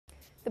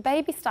The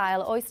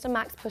Babystyle Oyster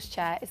Max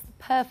pushchair is the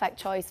perfect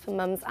choice for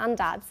mums and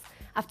dads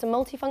after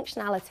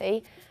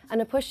multifunctionality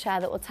and a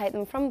pushchair that will take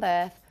them from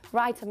birth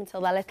right up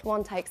until their little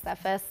one takes their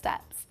first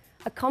steps.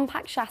 A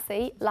compact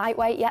chassis,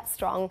 lightweight yet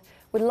strong,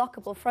 with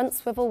lockable front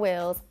swivel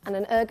wheels and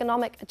an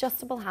ergonomic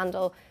adjustable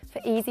handle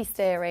for easy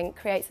steering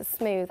creates a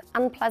smooth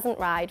and pleasant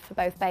ride for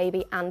both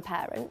baby and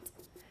parent.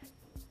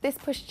 This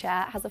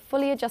pushchair has a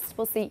fully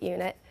adjustable seat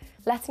unit,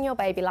 letting your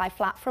baby lie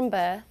flat from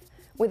birth,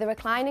 with a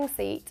reclining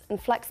seat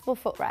and flexible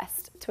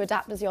footrest to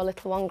adapt as your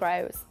little one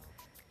grows.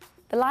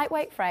 The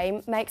lightweight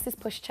frame makes this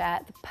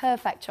pushchair the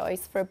perfect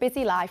choice for a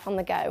busy life on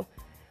the go,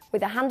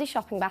 with a handy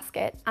shopping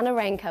basket and a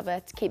rain cover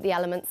to keep the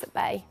elements at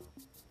bay.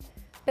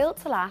 Built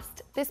to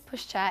last, this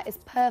pushchair is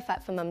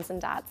perfect for mums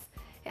and dads.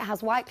 It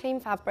has white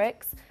clean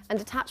fabrics and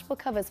detachable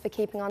covers for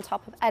keeping on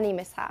top of any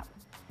mishap.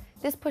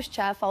 This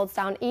pushchair folds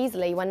down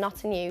easily when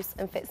not in use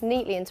and fits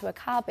neatly into a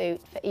car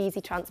boot for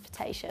easy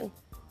transportation.